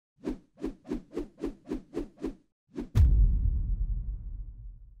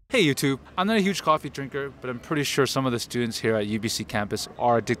Hey YouTube, I'm not a huge coffee drinker, but I'm pretty sure some of the students here at UBC campus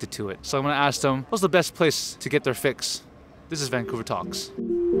are addicted to it. So I'm gonna ask them, what's the best place to get their fix? This is Vancouver Talks. Do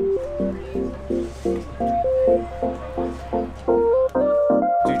you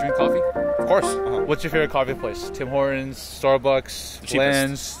drink coffee? Of course. What's your favorite coffee place? Tim Hortons, Starbucks, The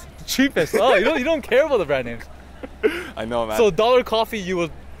Blends? The cheapest. Oh, you don't care about the brand names. I know, man. So $1 coffee, you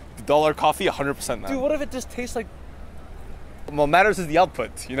would... $1 coffee, 100%, man. Dude, what if it just tastes like... What matters is the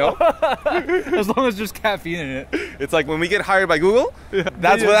output, you know? As long as there's caffeine in it. It's like when we get hired by Google,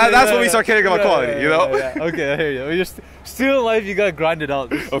 that's when we start caring about quality, you know? Okay, I hear you. When you're still in life, you gotta grind it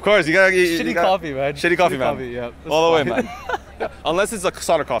out. Of course, you gotta... Shitty coffee, man. Shitty coffee, man. Yeah, all the way, man. Yeah. Unless it's a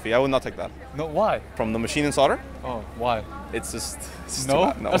solder coffee, I would not take that. No, why? From the machine and solder? Oh, why? It's just no? too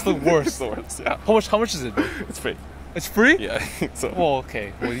bad. No, that's the worst. It's the worst, yeah. How much is it? It's free. It's free? Yeah. So. Well,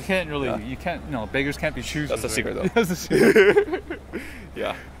 okay. Well, you can't really, beggars can't be choosers. That's the secret, though. That's the secret.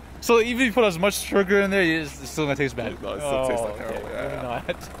 Yeah. So even if you put as much sugar in there, it's still gonna taste bad. No, it still tastes like terrible. Okay. Yeah. Not.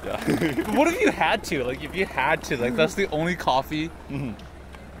 Yeah. But what if you had to? Like, if you had to, like, that's the only coffee, you're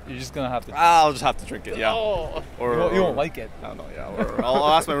just gonna have to... I'll just have to drink it, yeah. Oh. Or you won't like it. I don't know, yeah. Or I'll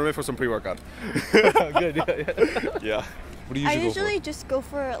ask my roommate for some pre-workout. Good, Yeah. What do you usually just go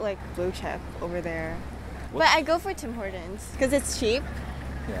for, like, blue chip over there. What? But I go for Tim Hortons because it's cheap.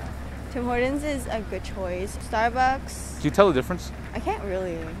 Yeah. Tim Hortons is a good choice. Starbucks. Do you tell the difference? I can't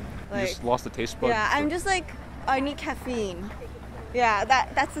really. You just lost the taste bud? Yeah, I'm just like, I need caffeine. Yeah,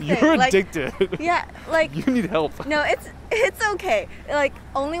 that's the thing. You're like, addicted. Yeah, like... You need help. No, it's okay. Like,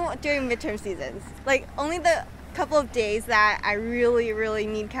 only during midterm seasons. Like, only the couple of days that I really, really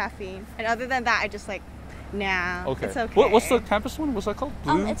need caffeine. And other than that, I just like, nah, okay. It's okay. What's the campus one? What's that called?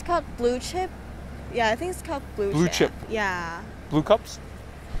 Blue? It's called Blue Chip. Yeah, I think it's called Blue Chip. Yeah. Blue cups?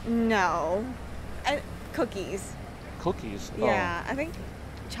 No. Cookies. Cookies? Yeah, I think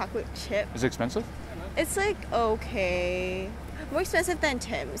chocolate chip. Is it expensive? It's like okay. More expensive than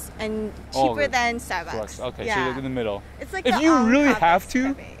Tim's and cheaper than Starbucks. Correct. Okay, yeah. so you're in the middle. It's like if you really have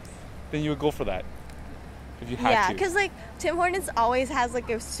to, then you would go for that. If you had to. Yeah, because like Tim Hortons always has like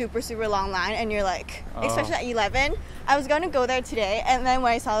a super, super long line and you're like, especially at 11. I was going to go there today and then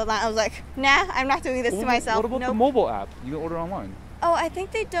when I saw the line, I was like, nah, I'm not doing this to myself. What about the mobile app? You can order online. Oh, I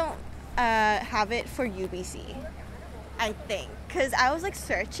think they don't have it for UBC. I think. Because I was like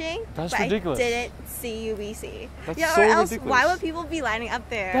searching, That's but ridiculous. I didn't see UBC. That's yeah, so or else ridiculous. why would people be lining up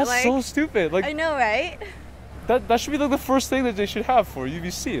there? That's like, so stupid. Like I know, right? That should be like the first thing that they should have for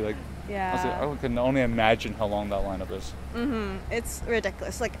UBC. Like, yeah. I can only imagine how long that lineup is. It's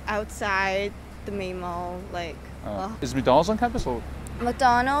ridiculous. Like outside the main mall, like. Is McDonald's on campus or?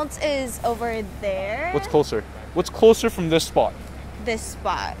 McDonald's is over there. What's closer? What's closer from this spot? This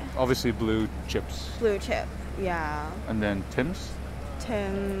spot. Obviously, Blue Chips. Blue Chip. Yeah. And then Tim's.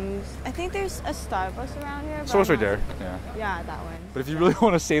 Tim's. I think there's a Starbucks around here. So it's right there. Yeah. Yeah, that one. But if you really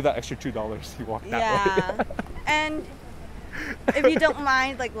want to save that extra $2, you walk that way. And if you don't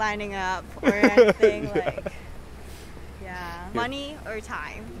mind like lining up or anything, like money or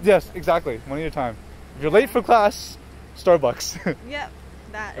time. Yes, exactly. Money or time. If you're late for class, Starbucks. Yep,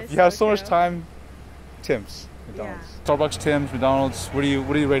 that is. If you have so much time, Tim's, McDonald's. Yeah. Starbucks, Tim's, McDonald's. What do you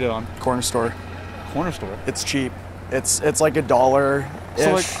rate it on? Corner store. Corner store. It's cheap. It's like $1.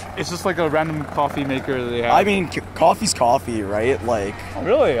 So like it's just like a random coffee maker that they have. I mean, coffee's coffee, right? Like. Oh,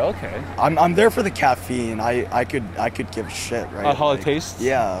 really? Okay. I'm there for the caffeine. I could give a shit, right? How it tastes?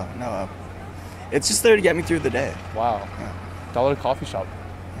 Yeah. No. It's just there to get me through the day. Wow. Yeah. $1 coffee shop.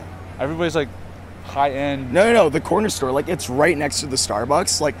 Everybody's like high end. No. The corner store, like it's right next to the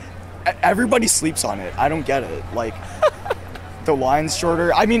Starbucks. Like everybody sleeps on it. I don't get it. Like. The line's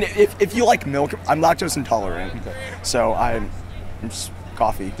shorter. I mean, if you like milk, I'm lactose intolerant, so I'm just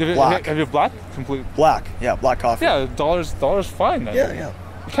coffee. Black. Have you black? Complete black. Yeah, black coffee. Yeah, $1's fine then. Yeah.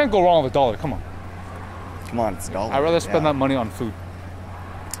 You can't go wrong with $1. Come on. Come on, it's $1. I'd rather spend that money on food.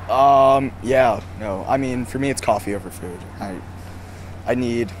 Yeah. No. I mean, for me, it's coffee over food. I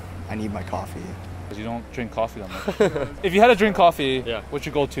need my coffee. You don't drink coffee that much. If you had to drink coffee, what'd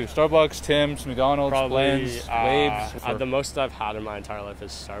you go to? Starbucks, Tim's, McDonald's, Blends, Waves? The most I've had in my entire life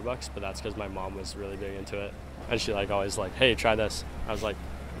is Starbucks, but that's because my mom was really big into it. And she like always like, hey, try this. I was like,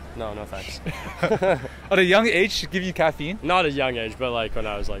 no thanks. At a young age, she give you caffeine? Not at a young age, but like when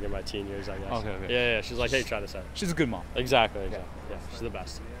I was like in my teen years, I guess. Okay. Yeah. She's like, hey, try this out. She's a good mom. Exactly. Yeah, she's the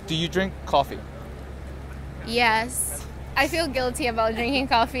best. Do you drink coffee? Yes. I feel guilty about drinking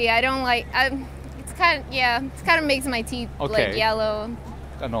coffee. I don't like... It kind of makes my teeth like yellow.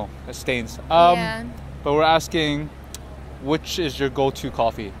 I know, it stains. Yeah. But we're asking, which is your go-to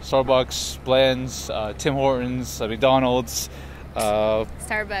coffee? Starbucks, Blends, Tim Hortons, McDonald's,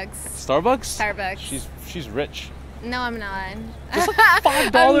 Starbucks. Starbucks? Starbucks. She's rich. No, I'm not. It's like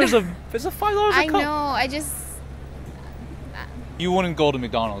 $5 a. It's a $5 a I cup. know. I just. You wouldn't go to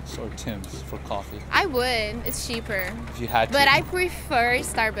McDonald's or Tim's for coffee I would. It's cheaper. if you had to. But I prefer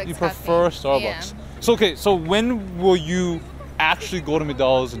Starbucks. You prefer coffee. Starbucks. Yeah. So okay. So when will you actually go to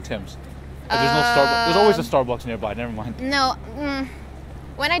McDonald's and Tim's? Or there's no Starbucks. There's always a Starbucks nearby. Never mind. No.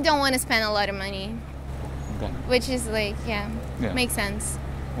 When I don't want to spend a lot of money. Okay. Which is like, Yeah. makes sense.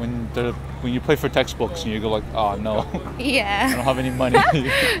 When you play for textbooks and you go like, oh no, I Yeah. don't have any money.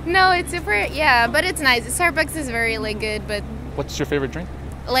 No, it's super. Yeah, but it's nice. Starbucks is very like good, but What's your favorite drink?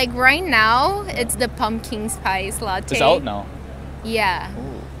 like right now, it's the pumpkin spice latte. It's out now. Yeah,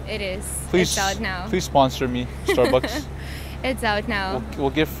 it is. Please, It's out now. please sponsor me, Starbucks. It's out now.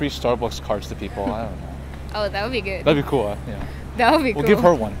 We'll give free Starbucks cards to people. I don't know. Oh, that would be good. That'd be cool. Yeah. That would be We'll cool. give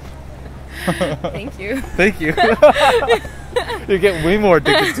her one. Thank you. Thank you. You get way more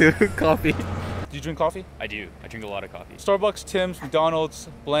addicted to coffee. Do you drink coffee? I do. I drink a lot of coffee. Starbucks, Tim's, McDonald's,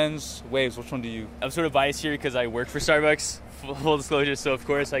 blends, waves. Which one do you? I'm sort of biased here because I work for Starbucks. Full disclosure. So of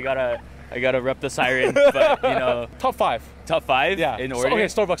course I gotta rep the siren. But you know, Top 5. top 5 Yeah. in So- order. okay,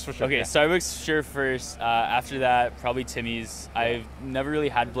 Starbucks for sure. Okay, yeah. Starbucks sure first. After that, probably Timmy's. I've never really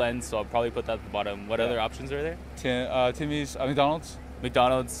had blends, so I'll probably put that at the bottom. What other options are there? Timmy's, McDonald's.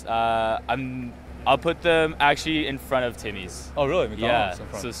 McDonald's. I'll put them actually in front of Timmy's. Oh really? Yeah. McDonald's. in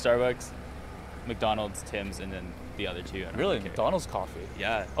front. So Starbucks, McDonald's, Tim's, and then the other two. I don't Really, care. McDonald's coffee.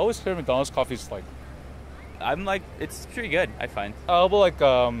 Yeah. I always hear McDonald's coffee is like, I'm like, it's pretty good. I find. but like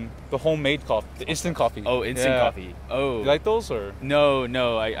the homemade coffee, the instant coffee. Oh, instant Yeah. coffee. Oh. You like those or No.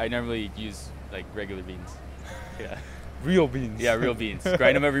 I normally use like regular beans. Yeah. real beans? Yeah, real beans.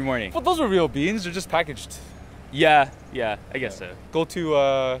 Grind them every morning. But those are real beans. They're just packaged. Yeah. I guess so. Go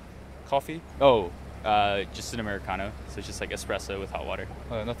to coffee. Oh, just an Americano. So it's just like espresso with hot water.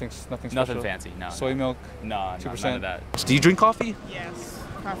 Nothing special. Nothing fancy. No. Soy milk. No, 2%. none of that. Do you drink coffee? Yes,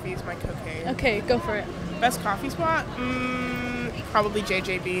 coffee is my cocaine. Okay, go for it. Best coffee spot? Probably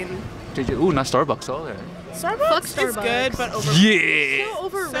JJ Bean. JJ. Ooh, not Starbucks. Oh, yeah. Starbucks, Fuck is Starbucks. good, but over Yeah. So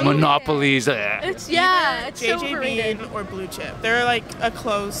overrated. Monopolies. It's it's so JJ overrated. Bean or Blue Chip. They're like a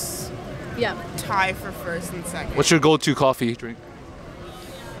close Yeah. tie for first and second. What's your go-to coffee drink?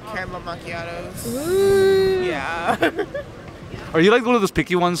 caramel macchiatos? Ooh. Yeah. Are you like one of those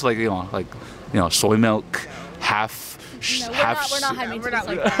picky ones, like soy milk, half? No, half. we're not high We're maintenance not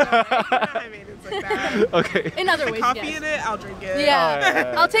like like that. that. We're not high maintenance like that. Okay. In other The ways, coffee yes. in it, I'll drink it.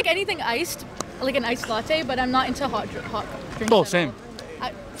 Yeah. I'll take anything iced, like an iced latte, but I'm not into hot drinks. Oh, at same.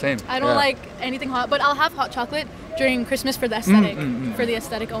 all. Same. I don't like anything hot, but I'll have hot chocolate during Christmas for the aesthetic, for the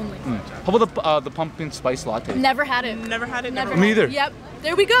aesthetic only. How about the pumpkin spice latte? Never had it. Never had it, Never. never Me will. either. Yep.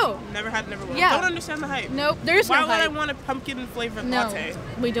 There we go. Never had, never will. Yeah. Don't understand the hype. Nope. There's Why no would I hype. want a pumpkin flavored No, latte?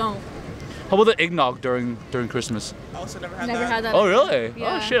 we don't. How about the eggnog during Christmas? Also never had Never that. had that. Oh really?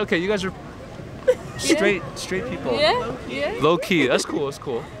 Yeah. Oh shit. Okay, you guys are straight people. Yeah. Yeah. Low key. That's cool. That's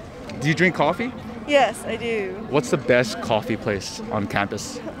cool. Do you drink coffee? Yes, I do. What's the best coffee place on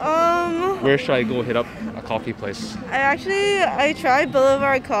campus? Where should I go hit up a coffee place? I tried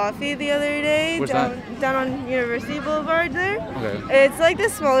Boulevard Coffee the other day. Where's down on University Boulevard there. Okay. It's like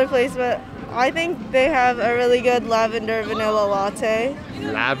this smaller place, but I think they have a really good lavender vanilla latte.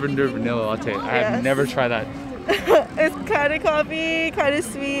 Lavender vanilla latte. I have Yes. never tried that. It's kind of coffee, kind of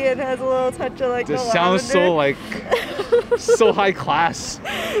sweet, and has a little touch of like This the sounds so lavender. so high class.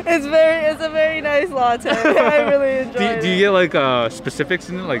 It's a very nice latte. I really enjoy it. Do you get like specifics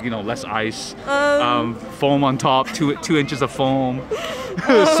in it, like less ice, foam on top, two inches of foam,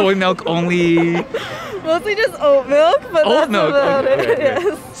 soy milk only. Mostly just oat milk, but Oat that's milk. about Okay, it. okay.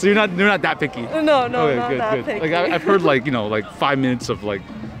 Yes. So you're not that picky. No, Okay, not good, that good. picky. Like I've heard like 5 minutes of like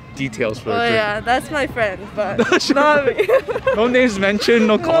details for Oh a drink. yeah, that's my friend, but not me. No names mentioned,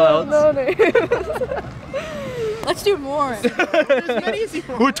 no call outs. No names. Let's do more.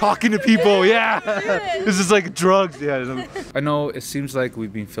 We're talking to people, yeah. This is like drugs, yeah. I know it seems like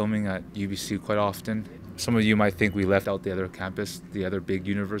we've been filming at UBC quite often. Some of you might think we left out the other campus, the other big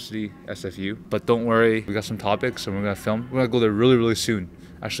university, SFU. But don't worry, we got some topics and we're gonna film. We're gonna go there really, really soon.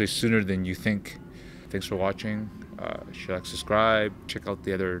 Actually, sooner than you think. Thanks for watching. Should like subscribe, check out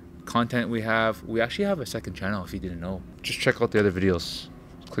the other content we have. We actually have a second channel if you didn't know. Just check out the other videos.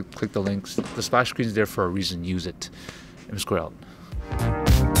 Click the links. The splash screen's there for a reason. Use it. Impsquared out.